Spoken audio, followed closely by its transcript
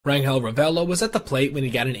Rangel Ravelo was at the plate when he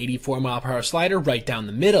got an 84-mile-per-hour slider right down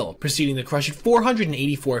the middle, proceeding to crush it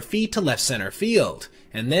 484 feet to left center field.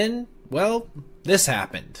 And then, well, this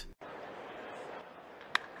happened.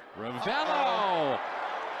 Ravelo!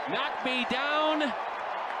 Knock me down!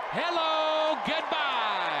 Hello,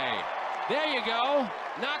 goodbye! There you go.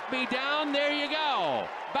 Knock me down, there you go.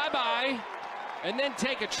 Bye-bye. And then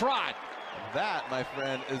take a trot. That, my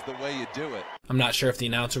friend, is the way you do it. I'm not sure if the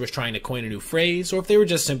announcer was trying to coin a new phrase or if they were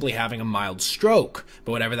just simply having a mild stroke,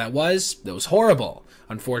 but whatever that was horrible.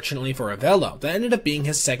 Unfortunately for Ravelo, that ended up being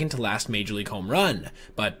his second to last Major League home run.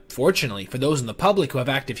 But fortunately for those in the public who have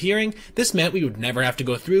active hearing, this meant we would never have to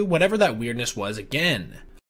go through whatever that weirdness was again.